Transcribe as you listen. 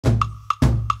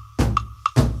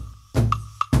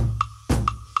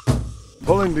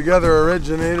Pulling Together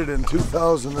originated in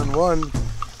 2001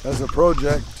 as a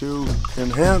project to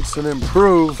enhance and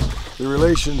improve the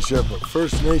relationship of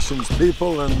First Nations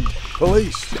people and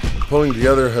police. Pulling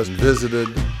Together has visited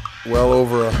well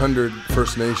over 100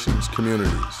 First Nations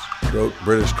communities throughout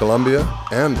British Columbia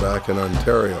and back in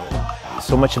Ontario.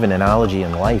 So much of an analogy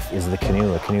in life is the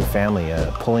canoe, a canoe family,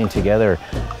 pulling together,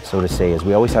 so to say, is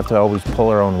we always have to pull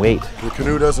our own weight. The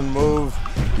canoe doesn't move,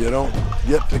 you don't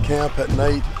get to camp at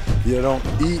night, you don't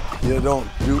eat, you don't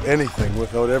do anything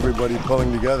without everybody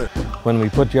pulling together. When we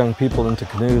put young people into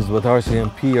canoes with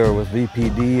RCMP or with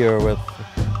VPD or with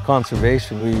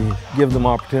conservation, we give them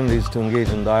opportunities to engage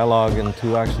in dialogue and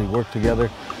to actually work together,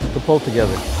 to pull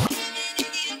together.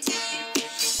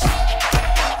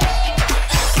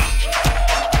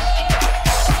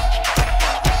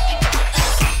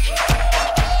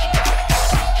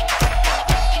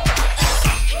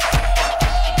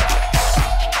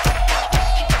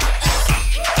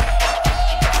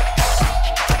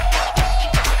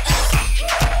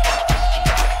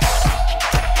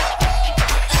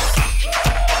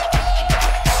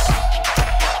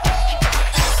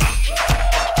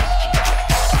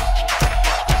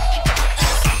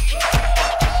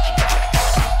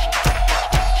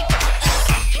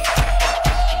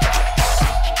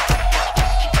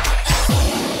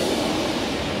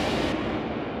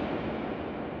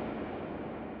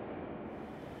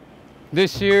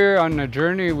 This year on the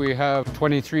journey we have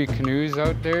 23 canoes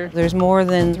out there. There's more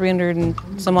than 300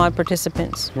 and some odd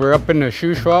participants. We're up in the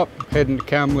shoe shop heading to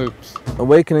Kamloops.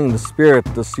 Awakening the Spirit,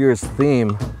 this year's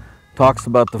theme, talks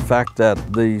about the fact that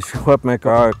the Secwepemc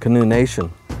are a canoe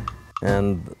nation,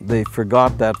 and they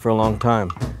forgot that for a long time.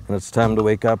 And it's time to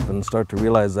wake up and start to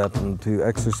realize that and to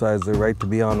exercise their right to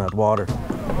be on that water.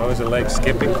 What was it like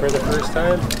skipping for the first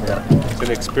time? Yeah. It's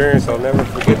an experience I'll never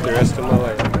forget the rest of my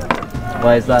life.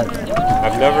 Why is that?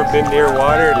 I've never been near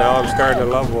water, now I'm starting to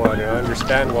love water. I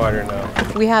understand water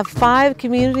now. We have 5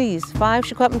 communities, 5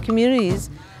 Secwepemc communities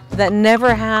that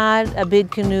never had a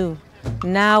big canoe.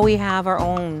 Now we have our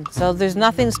own. So there's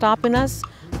nothing stopping us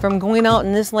from going out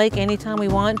in this lake anytime we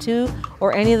want to,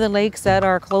 or any of the lakes that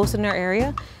are close in our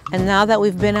area. And now that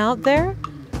we've been out there,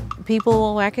 people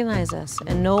will recognize us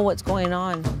and know what's going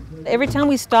on. Every time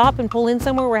we stop and pull in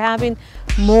somewhere, we're having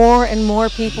more and more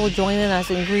people joining us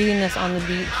and greeting us on the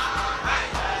beach.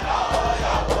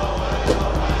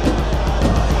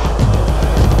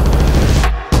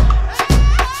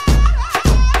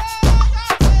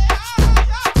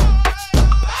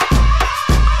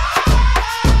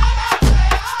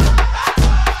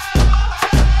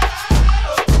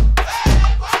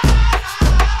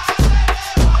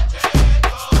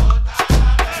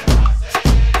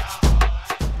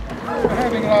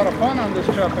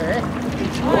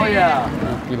 Oh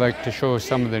yeah. We like to show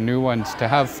some of the new ones to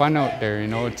have fun out there, you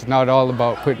know. It's not all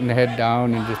about putting the head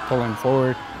down and just pulling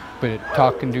forward, but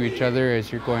talking to each other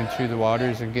as you're going through the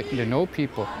waters and getting to know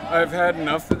people. I've had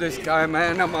enough of this guy,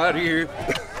 man. I'm out of here.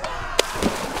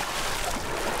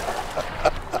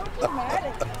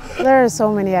 There are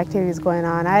so many activities going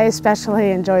on. I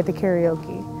especially enjoyed the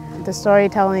karaoke. The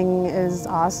storytelling is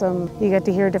awesome. You get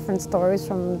to hear different stories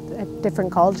from a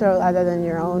different culture other than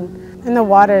your own. In the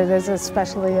water, there's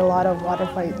especially a lot of water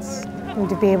fights. And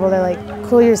to be able to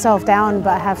cool yourself down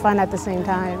but have fun at the same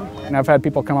time. And I've had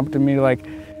people come up to me like,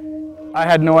 I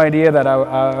had no idea that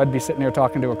I'd be sitting here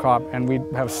talking to a cop, and we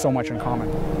have so much in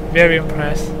common. Very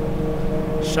impressed,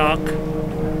 shock,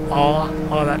 awe,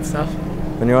 all that stuff.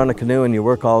 When you're on a canoe and you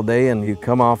work all day and you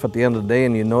come off at the end of the day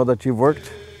and you know that you've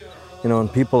worked, you know,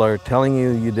 and people are telling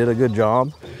you you did a good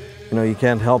job, you know, you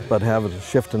can't help but have a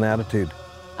shift in attitude.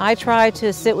 I try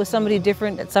to sit with somebody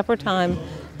different at supper time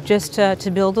just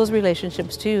to build those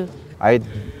relationships too. I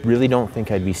really don't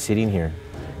think I'd be sitting here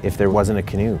if there wasn't a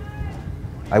canoe.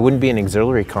 I wouldn't be an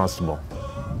auxiliary constable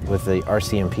with the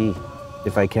RCMP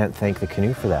if I can't thank the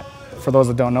canoe for that. For those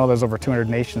that don't know, there's over 200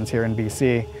 nations here in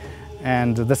BC,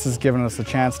 and this has given us a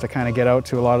chance to kind of get out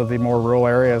to a lot of the more rural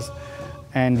areas,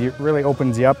 and it really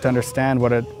opens you up to understand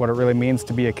what it really means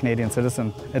to be a Canadian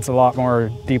citizen. It's a lot more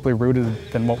deeply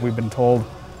rooted than what we've been told.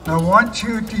 I want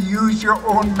you to use your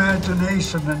own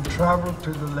imagination and travel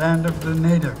to the land of the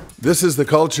native. This is the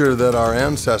culture that our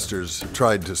ancestors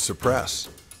tried to suppress.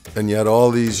 And yet all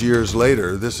these years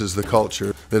later, this is the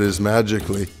culture that is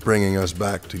magically bringing us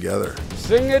back together.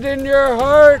 Sing it in your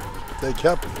heart. They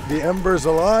kept the embers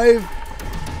alive,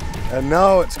 and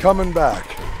now it's coming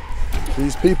back.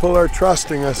 These people are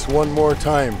trusting us one more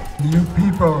time. You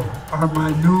people are my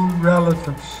new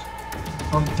relatives.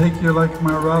 I'll take you like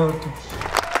my relatives.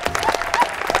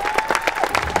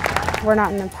 We're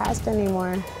not in the past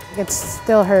anymore. It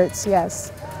still hurts,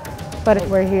 yes, but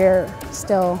we're here.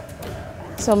 still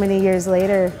so many years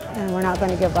later, and we're not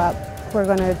going to give up. We're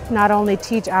going to not only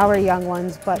teach our young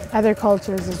ones, but other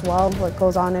cultures as well, what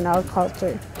goes on in our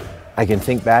culture. I can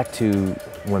think back to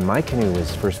when my canoe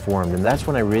was first formed, and that's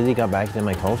when I really got back into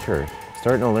my culture.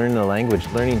 Starting to learn the language,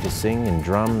 learning to sing and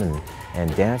drum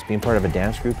and dance, being part of a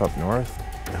dance group up north.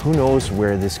 Who knows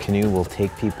where this canoe will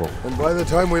take people. And by the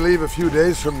time we leave a few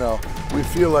days from now, we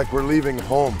feel like we're leaving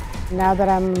home. Now that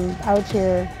I'm out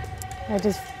here, I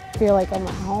just feel like I'm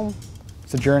at home.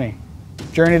 It's a journey.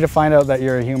 Journey to find out that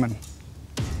you're a human.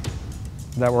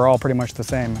 That we're all pretty much the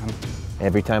same, man.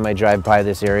 Every time I drive by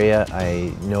this area,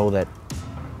 I know that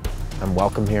I'm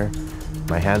welcome here.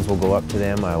 My hands will go up to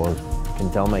them. Can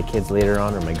tell my kids later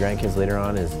on, or my grandkids later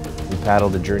on, is we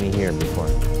paddled a journey here before.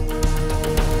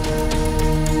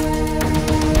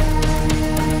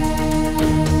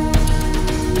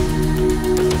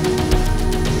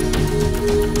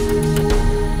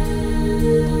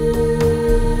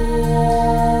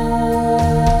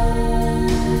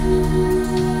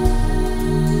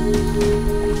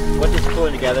 What does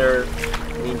pulling together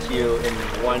mean to you in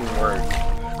one word?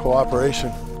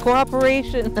 Cooperation.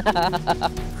 Cooperation.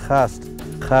 Gast.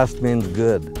 Gast means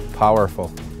good.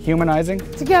 Powerful. Humanizing.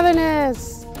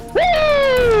 Togetherness.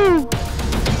 Woo!